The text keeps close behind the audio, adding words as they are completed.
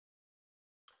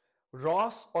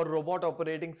ROS or robot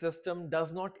operating system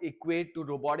does not equate to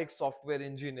robotic software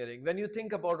engineering. When you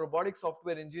think about robotic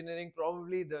software engineering,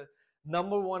 probably the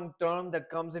number one term that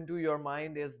comes into your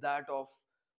mind is that of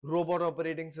robot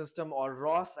operating system or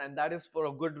ROS, and that is for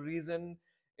a good reason.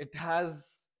 It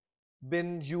has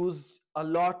been used a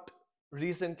lot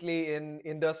recently in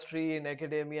industry, in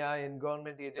academia, in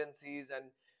government agencies, and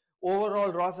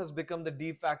overall ROS has become the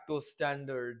de facto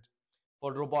standard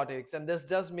for robotics. And this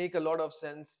does make a lot of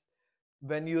sense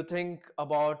when you think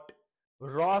about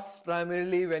ROS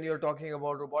primarily when you're talking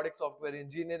about robotic software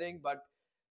engineering. But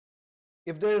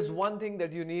if there is one thing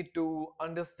that you need to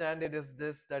understand, it is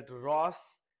this, that ROS,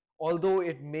 although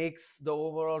it makes the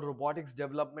overall robotics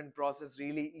development process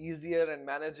really easier and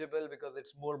manageable because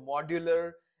it's more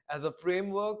modular as a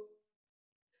framework,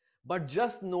 but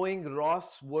just knowing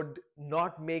ROS would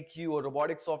not make you a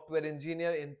robotic software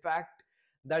engineer. In fact,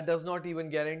 that does not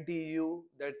even guarantee you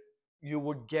that you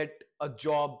would get a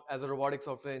job as a robotic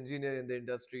software engineer in the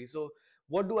industry. So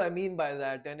what do I mean by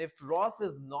that? And if ROS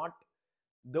is not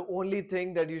the only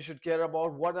thing that you should care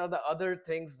about, what are the other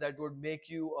things that would make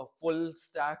you a full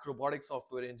stack robotic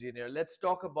software engineer? Let's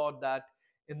talk about that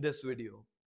in this video.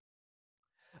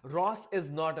 ROS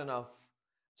is not enough.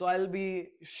 So I'll be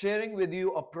sharing with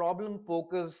you a problem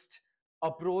focused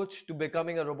approach to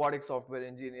becoming a robotic software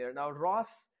engineer. Now,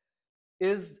 ROS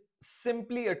is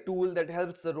simply a tool that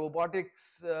helps the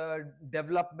robotics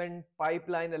development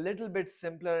pipeline a little bit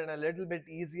simpler and a little bit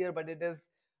easier, but it is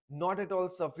not at all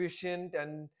sufficient,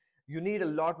 and you need a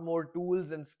lot more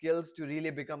tools and skills to really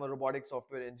become a robotic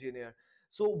software engineer.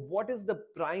 So what is the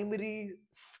primary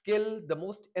skill, the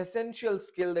most essential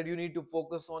skill that you need to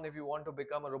focus on if you want to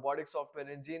become a robotic software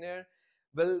engineer?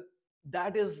 Well,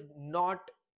 that is not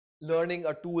learning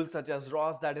a tool such as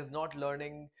ROS, that is not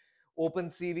learning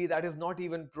OpenCV, that is not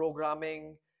even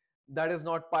programming, that is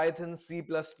not Python, C++.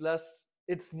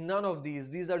 It's none of these.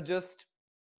 These are just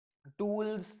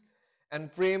tools and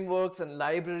frameworks and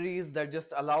libraries that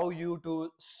just allow you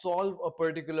to solve a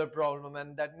particular problem.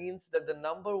 And that means that the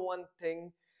number one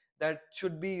thing that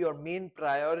should be your main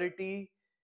priority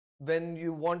when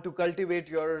you want to cultivate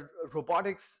your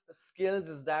robotics skills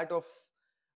is that of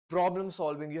problem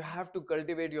solving. You have to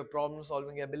cultivate your problem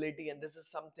solving ability, and this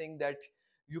is something that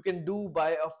you can do by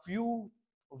a few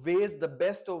ways, the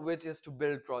best of which is to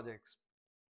build projects.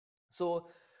 So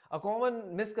a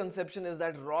common misconception is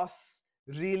that ROS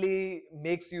really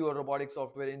makes you a robotic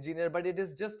software engineer, but it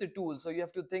is just a tool. So you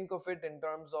have to think of it in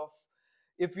terms of,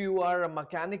 if you are a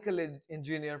mechanical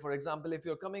engineer, for example, if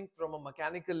you're coming from a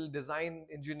mechanical design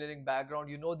engineering background,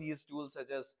 you know these tools such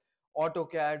as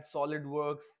AutoCAD,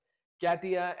 SolidWorks,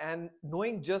 CATIA, and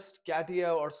knowing just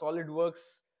CATIA or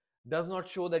SolidWorks does not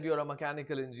show that you're a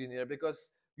mechanical engineer, because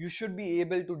you should be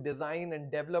able to design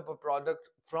and develop a product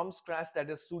from scratch that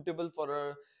is suitable for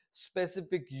a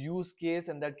specific use case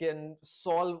and that can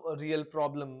solve a real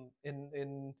problem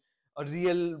in a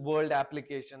real world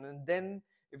application. And then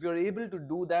if you're able to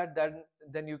do that,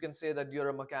 then you can say that you're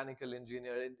a mechanical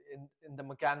engineer in the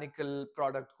mechanical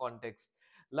product context.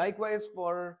 Likewise,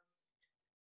 for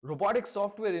robotic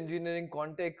software engineering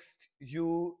context,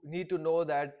 you need to know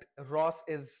that ROS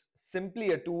is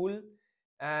simply a tool,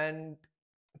 and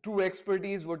true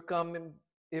expertise would come in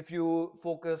if you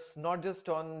focus not just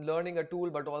on learning a tool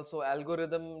but also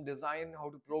algorithm design, how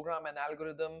to program an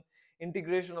algorithm,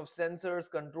 integration of sensors,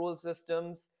 control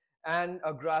systems, and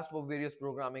a grasp of various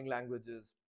programming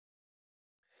languages.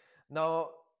 Now,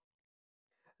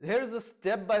 here's a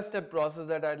step-by-step process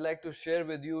that I'd like to share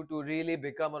with you to really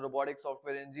become a robotic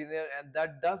software engineer, and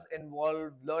that does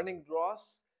involve learning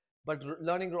ROS, but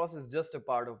learning ROS is just a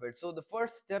part of it. So the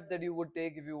first step that you would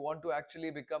take if you want to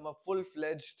actually become a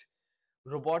full-fledged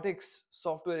robotics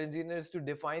software engineer is to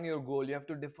define your goal. You have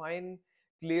to define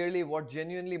clearly what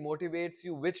genuinely motivates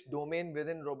you, which domain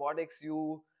within robotics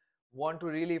you want to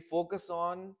really focus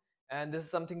on. And this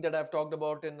is something that I've talked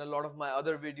about in a lot of my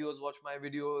other videos. Watch my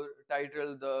video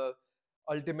titled The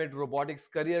Ultimate Robotics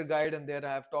Career Guide, and there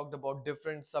I have talked about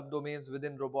different subdomains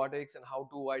within robotics and how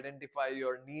to identify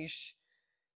your niche.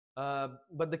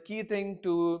 But the key thing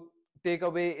to take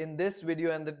away in this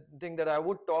video, and the thing that I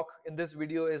would talk in this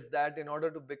video, is that in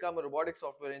order to become a robotic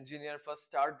software engineer, first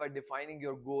start by defining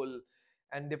your goal.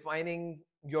 And defining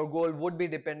your goal would be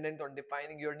dependent on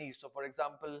defining your niche. So for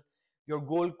example, your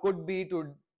goal could be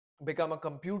to become a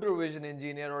computer vision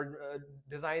engineer, or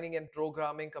designing and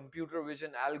programming computer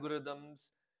vision algorithms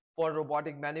for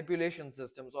robotic manipulation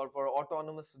systems or for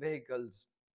autonomous vehicles.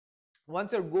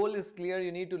 Once your goal is clear,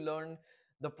 you need to learn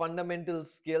the fundamental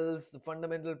skills, the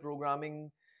fundamental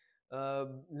programming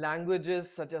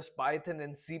languages such as Python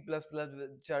and C++,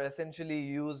 which are essentially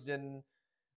used in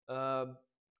uh,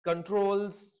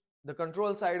 controls, the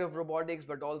control side of robotics,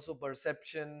 but also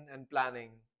perception and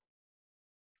planning.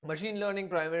 Machine learning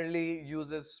primarily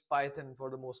uses Python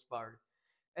for the most part.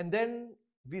 And then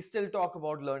we still talk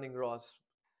about learning ROS.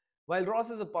 While ROS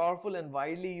is a powerful and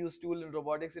widely used tool in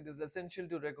robotics, it is essential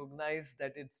to recognize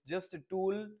that it's just a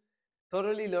tool.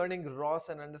 Thoroughly learning ROS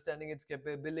and understanding its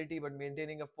capability, but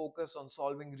maintaining a focus on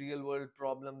solving real world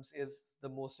problems is the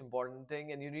most important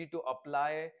thing. And you need to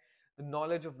apply the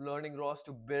knowledge of learning ROS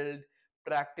to build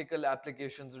practical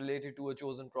applications related to a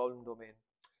chosen problem domain.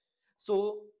 So,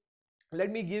 let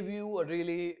me give you a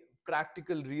really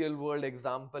practical real world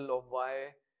example of why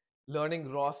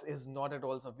learning ROS is not at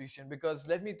all sufficient. Because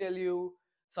let me tell you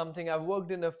something, I've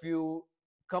worked in a few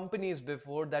companies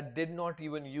before that did not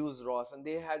even use ROS, and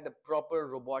they had a proper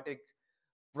robotic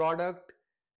product.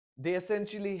 They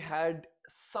essentially had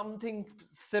something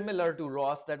similar to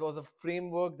ROS, that was a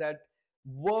framework that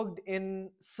worked in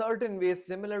certain ways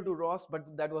similar to ROS, but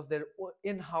that was their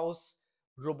in-house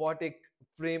robotic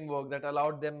framework that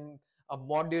allowed them a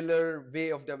modular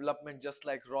way of development just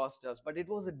like ROS does. But it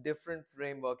was a different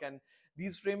framework, and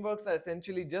these frameworks are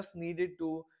essentially just needed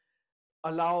to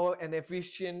allow an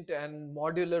efficient and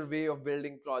modular way of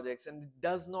building projects, and it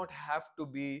does not have to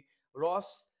be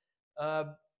ROS. uh,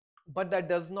 but that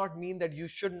does not mean that you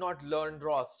should not learn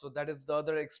ROS. So that is the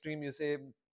other extreme. You say,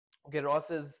 okay,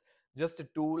 ROS is just a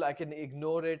tool, I can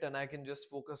ignore it and I can just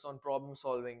focus on problem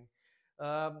solving.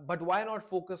 But why not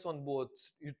focus on both?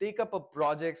 You take up a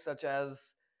project such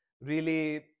as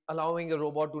really allowing a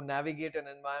robot to navigate an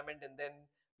environment, and then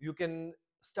you can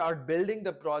start building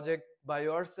the project by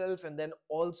yourself and then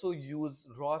also use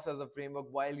ROS as a framework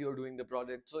while you're doing the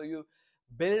project. So you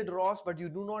build ROS, but you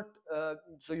do not,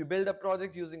 so you build a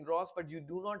project using ROS, but you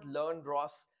do not learn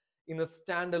ROS in a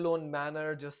standalone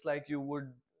manner, just like you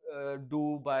would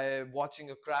do by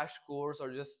watching a crash course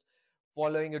or just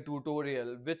following a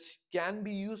tutorial, which can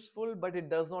be useful, but it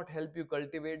does not help you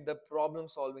cultivate the problem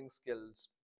solving skills.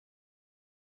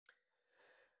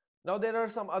 Now, there are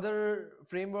some other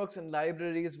frameworks and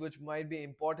libraries which might be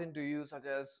important to you, such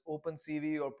as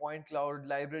OpenCV or Point Cloud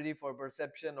library for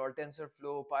perception, or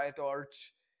TensorFlow,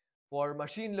 PyTorch for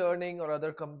machine learning, or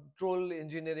other control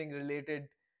engineering related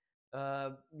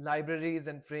libraries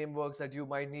and frameworks that you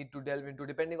might need to delve into,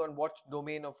 depending on what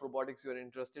domain of robotics you're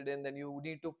interested in. Then you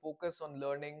need to focus on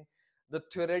learning the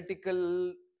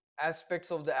theoretical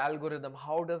aspects of the algorithm.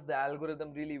 How does the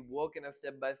algorithm really work in a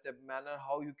step-by-step manner?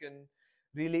 How you can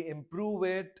really improve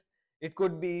it. It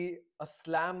could be a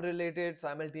SLAM related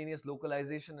simultaneous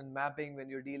localization and mapping when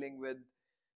you're dealing with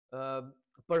uh,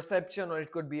 perception, or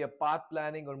it could be a path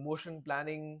planning or motion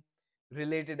planning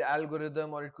related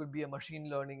algorithm, or it could be a machine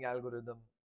learning algorithm.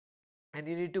 And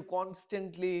you need to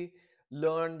constantly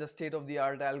learn the state of the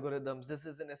art algorithms. This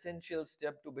is an essential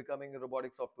step to becoming a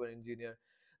robotic software engineer.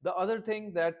 The other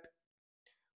thing that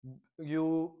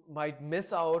you might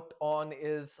miss out on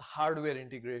is hardware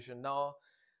integration. Now,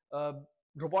 uh,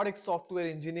 robotic software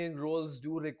engineering roles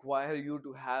do require you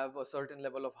to have a certain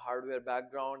level of hardware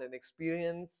background and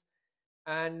experience,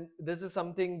 and this is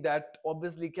something that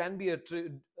obviously can be a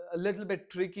little bit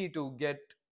tricky to get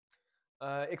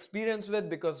experience with,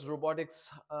 because robotics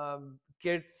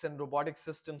kits and robotic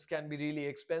systems can be really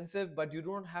expensive. But you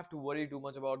don't have to worry too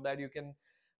much about that. You can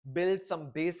build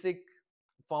some basic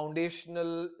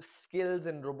foundational skills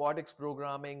in robotics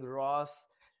programming, ROS,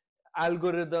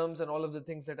 algorithms, and all of the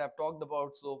things that I've talked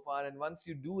about so far. And once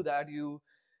you do that, you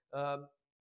um,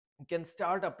 can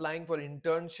start applying for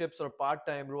internships or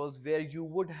part-time roles where you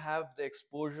would have the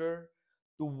exposure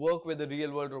to work with a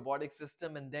real world robotic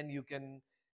system, and then you can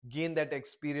gain that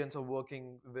experience of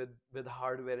working with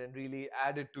hardware and really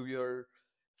add it to your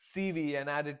CV and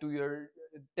add it to your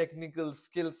technical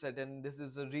skill set. And this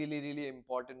is a really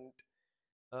important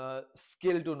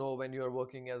skill to know when you are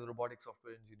working as a robotic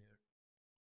software engineer.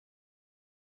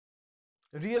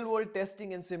 Real world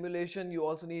testing and simulation, you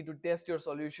also need to test your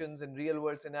solutions in real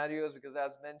world scenarios, because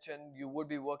as mentioned, you would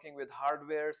be working with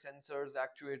hardware, sensors,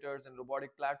 actuators, and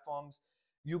robotic platforms.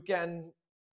 You can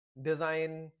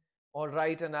design or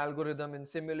write an algorithm in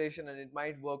simulation and it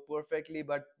might work perfectly,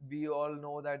 but we all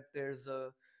know that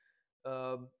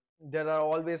uh, there are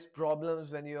always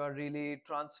problems when you are really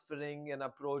transferring an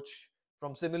approach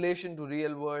from simulation to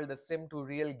real world. The sim to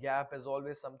real gap is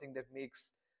always something that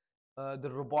makes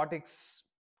the robotics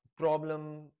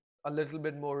problem a little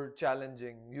bit more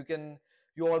challenging.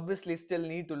 You obviously still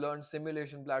need to learn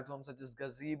simulation platforms such as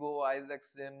Gazebo, Isaac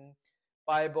Sim,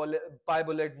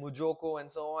 Pybullet, Mujoko,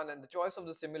 and so on. And the choice of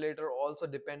the simulator also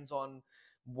depends on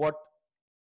what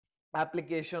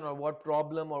application or what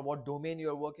problem or what domain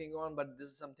you're working on, but this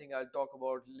is something I'll talk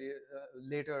about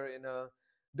later in a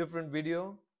different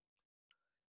video.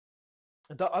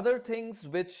 The other things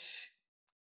which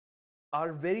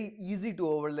are very easy to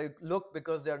overlook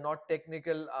because they are not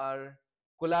technical are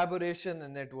collaboration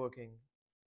and networking.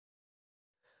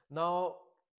 Now,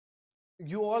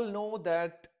 you all know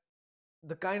that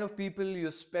the kind of people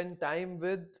you spend time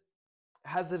with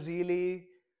has a really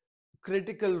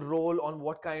critical role on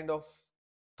what kind of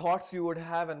thoughts you would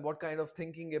have and what kind of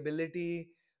thinking ability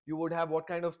you would have, what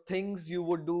kind of things you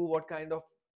would do, what kind of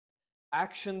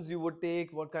actions you would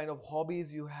take, what kind of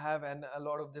hobbies you have, and a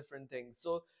lot of different things.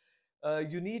 So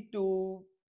you need to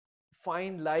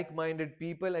find like-minded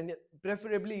people, and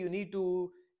preferably you need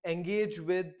to engage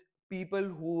with people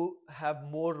who have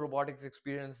more robotics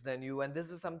experience than you. And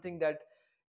this is something that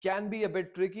can be a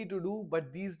bit tricky to do,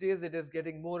 but these days it is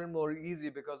getting more and more easy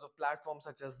because of platforms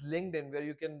such as LinkedIn, where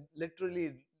you can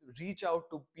literally reach out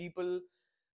to people,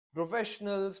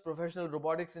 professionals, professional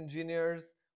robotics engineers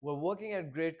who are working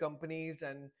at great companies.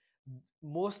 And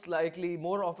most likely,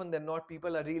 more often than not,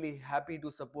 people are really happy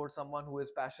to support someone who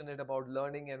is passionate about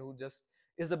learning and who just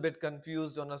is a bit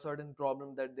confused on a certain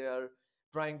problem that they are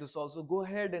trying to solve. So go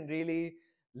ahead and really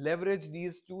leverage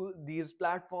these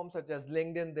platforms such as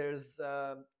LinkedIn. There's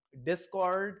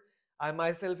Discord. I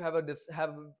myself have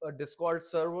a Discord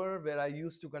server where I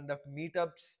used to conduct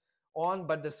meetups on,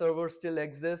 but the server still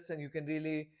exists, and you can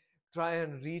really try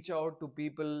and reach out to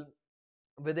people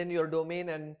within your domain.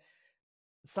 And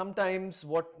sometimes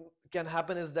what can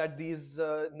happen is that these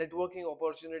networking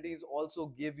opportunities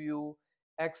also give you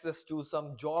access to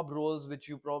some job roles which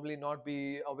you probably not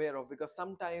be aware of, because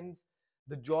sometimes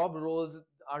the job roles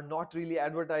are not really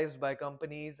advertised by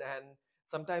companies, and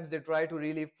sometimes they try to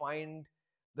really find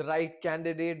the right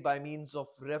candidate by means of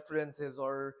references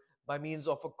or by means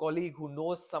of a colleague who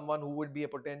knows someone who would be a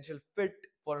potential fit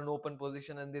for an open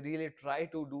position, and they really try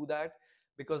to do that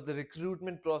because the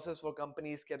recruitment process for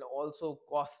companies can also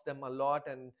cost them a lot,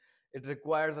 and it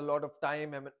requires a lot of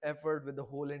time and effort with the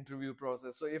whole interview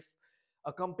process. So if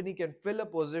a company can fill a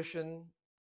position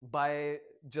by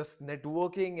just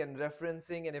networking and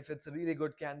referencing, and if it's a really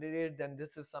good candidate, then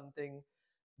this is something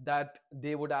that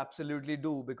they would absolutely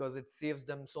do because it saves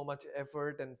them so much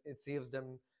effort and it saves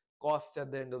them cost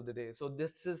at the end of the day. So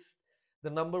this is the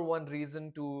number one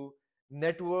reason to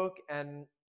network and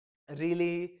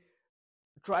really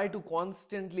try to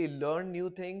constantly learn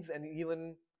new things, and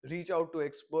even reach out to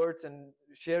experts and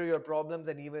share your problems,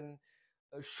 and even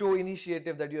show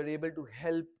initiative that you're able to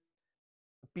help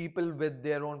people with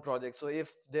their own projects. So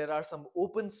if there are some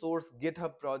open source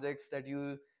GitHub projects that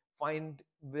you find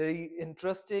very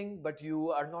interesting but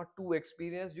you are not too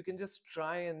experienced, you can just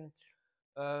try and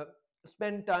uh,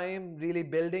 spend time really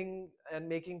building and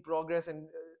making progress, and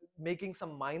making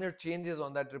some minor changes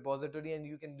on that repository, and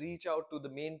you can reach out to the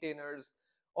maintainers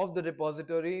of the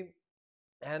repository,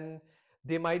 and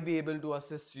they might be able to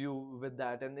assist you with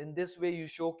that. And in this way you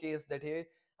showcase that, hey,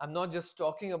 I'm not just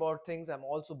talking about things, I'm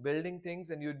also building things,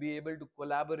 and you'd be able to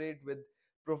collaborate with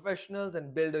professionals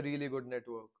and build a really good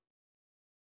network.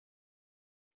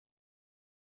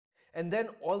 And then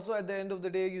also at the end of the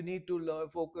day, you need to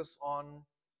focus on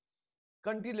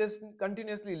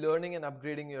continuously learning and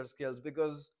upgrading your skills,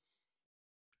 because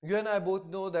you and I both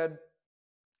know that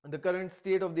the current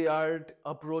state of the art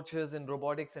approaches in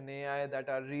robotics and AI that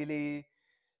are really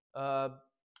uh,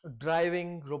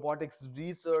 driving robotics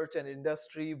research and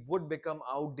industry would become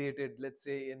outdated, let's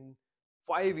say in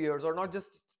 5 years, or not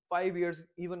just 5 years,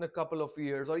 even a couple of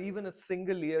years, or even a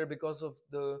single year, because of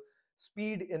the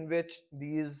speed in which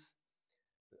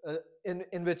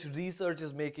in which research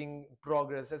is making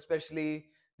progress, especially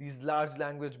these large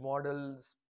language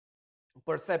models,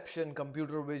 perception,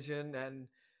 computer vision, and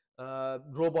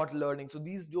robot learning. So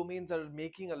these domains are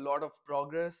making a lot of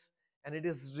progress, and it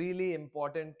is really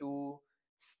important to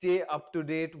stay up to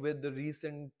date with the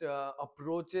recent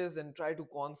approaches and try to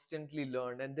constantly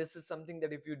learn. And this is something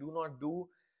that if you do not do,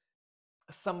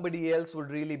 somebody else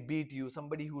would really beat you.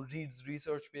 Somebody who reads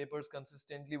research papers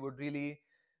consistently would really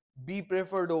be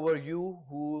preferred over you,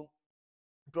 who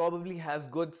probably has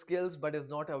good skills but is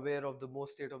not aware of the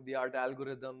most state of the art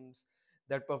algorithms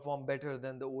that perform better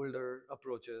than the older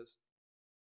approaches.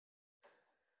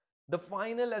 The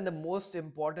final and the most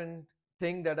important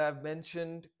thing that I've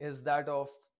mentioned is that of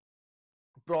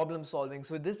problem solving.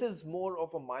 So this is more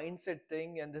of a mindset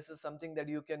thing, and this is something that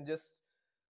you can just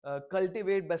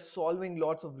cultivate by solving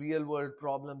lots of real world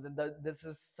problems, and that this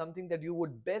is something that you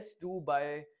would best do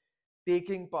by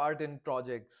taking part in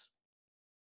projects.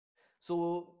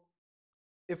 So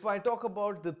if I talk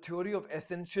about the theory of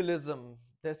essentialism,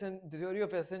 The theory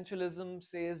of essentialism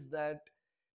says that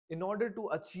in order to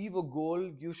achieve a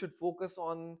goal, you should focus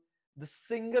on the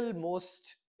single most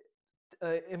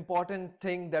important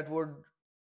thing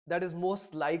that is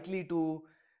most likely to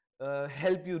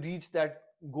help you reach that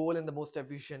goal in the most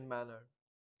efficient manner.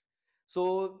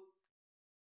 So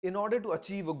in order to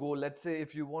achieve a goal, let's say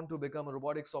if you want to become a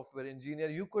robotic software engineer,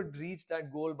 you could reach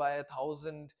that goal by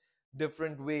 1,000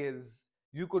 different ways.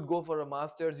 You could go for a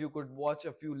master's, you could watch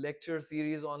a few lecture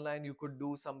series online, you could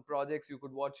do some projects, you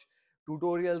could watch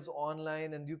tutorials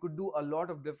online, and you could do a lot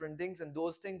of different things, and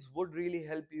those things would really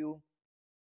help you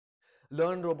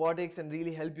learn robotics and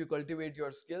really help you cultivate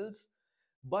your skills.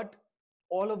 But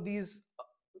all of these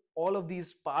all of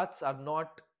these paths are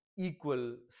not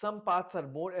equal. Some paths are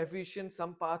more efficient,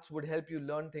 some paths would help you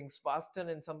learn things faster,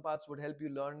 and some paths would help you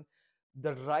learn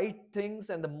the right things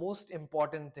and the most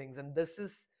important things. And this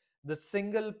is the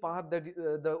single path that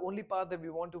the only path that we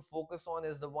want to focus on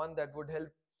is the one that would help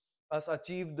us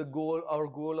achieve our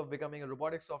goal of becoming a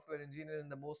robotic software engineer in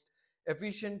the most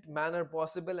efficient manner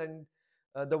possible, and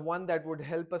the one that would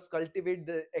help us cultivate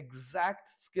the exact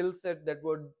skill set that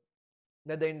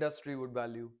the industry would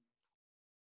value.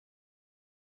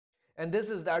 And this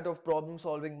is that of problem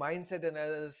solving mindset. And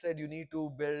as I said, you need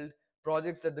to build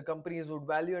projects that the companies would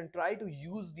value and try to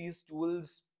use these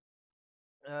tools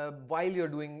while you're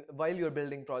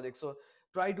building projects. So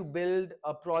try to build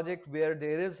a project where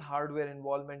there is hardware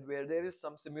involvement, where there is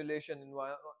some simulation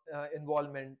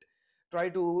involvement. Try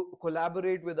to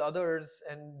collaborate with others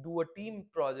and do a team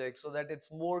project so that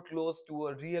it's more close to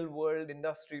a real world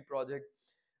industry project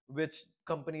which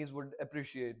companies would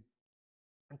appreciate.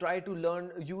 Try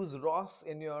to use ROS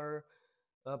in your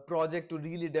project to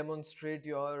really demonstrate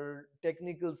your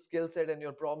technical skill set and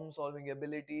your problem solving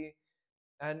ability.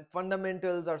 And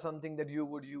fundamentals are something that you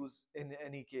would use in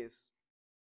any case.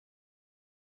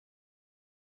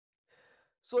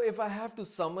 So if I have to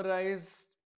summarize,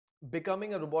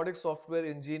 becoming a robotic software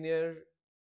engineer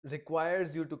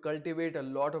requires you to cultivate a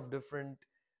lot of different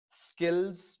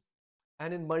skills,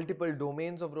 and in multiple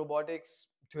domains of robotics.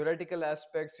 Theoretical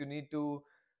aspects, you need to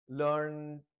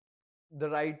learn the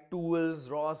right tools: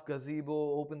 ROS,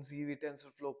 Gazebo, OpenCV,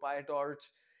 TensorFlow, PyTorch,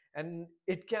 and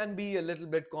it can be a little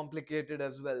bit complicated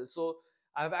as well. So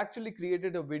I've actually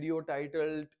created a video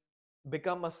titled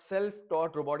 "Become a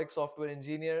Self-Taught Robotic Software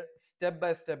Engineer: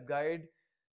 Step-by-Step Guide."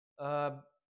 Uh,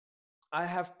 I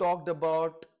have talked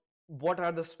about what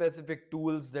are the specific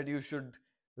tools that you should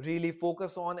really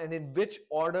focus on and in which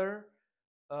order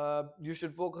you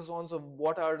should focus on. So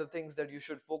what are the things that you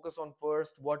should focus on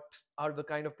first? What are the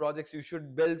kind of projects you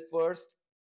should build first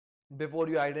before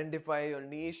you identify your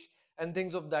niche and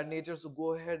things of that nature? So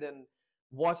go ahead and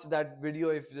watch that video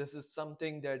if this is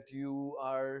something that you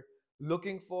are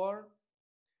looking for.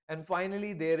 And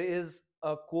finally, there is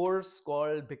a course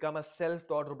called Become a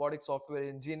Self-Taught Robotic Software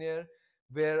Engineer,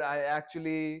 where I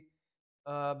actually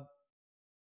uh,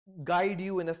 guide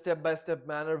you in a step-by-step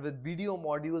manner with video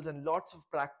modules and lots of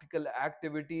practical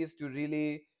activities to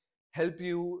really help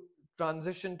you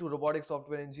transition to robotic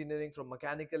software engineering from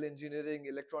mechanical engineering,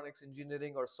 electronics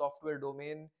engineering, or software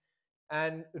domain,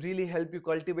 and really help you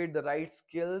cultivate the right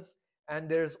skills. And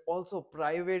there's also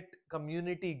private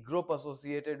community group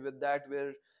associated with that,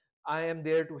 where I am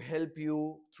there to help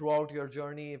you throughout your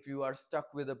journey. If you are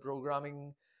stuck with a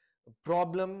programming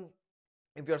problem,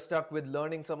 if you're stuck with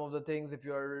learning some of the things, if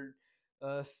you're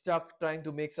stuck trying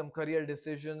to make some career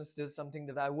decisions, there's something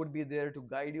that I would be there to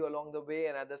guide you along the way.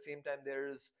 And at the same time,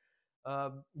 there's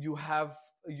you have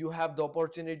the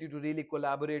opportunity to really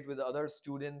collaborate with other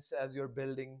students as you're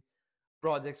building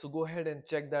projects. So go ahead and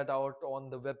check that out on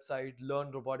the website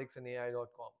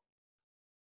learnroboticsinai.com.